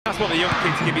what the young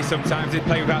kids give you sometimes. They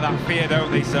play without that fear, don't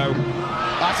they? So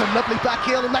that's a lovely back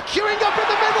heel, and they're queuing up in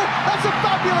the middle. That's a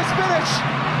fabulous finish.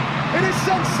 It is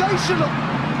sensational.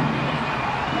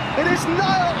 It is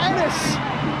Niall Ennis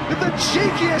with the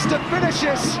cheekiest of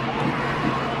finishes.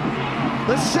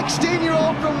 The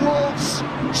 16-year-old from Wolves,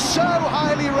 so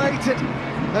highly rated,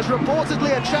 has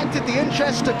reportedly attracted the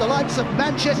interest of the likes of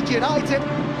Manchester United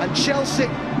and Chelsea.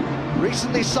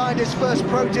 Recently signed his first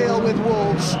pro deal with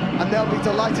Wolves, and they'll be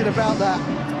delighted about that.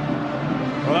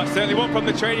 Well, that's certainly one from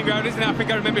the training ground, isn't it? I think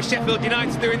I remember Sheffield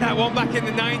United doing that one back in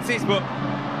the 90s, but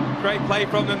great play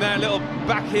from them there, a little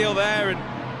back heel there,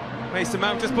 and Mason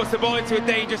Mount just puts the ball into a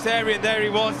dangerous area, and there he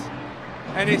was.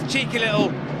 And his cheeky little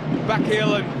back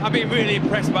heel, and I've been really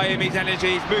impressed by him, his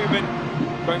energy, his movement.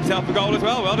 Got himself a goal as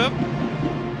well, well done.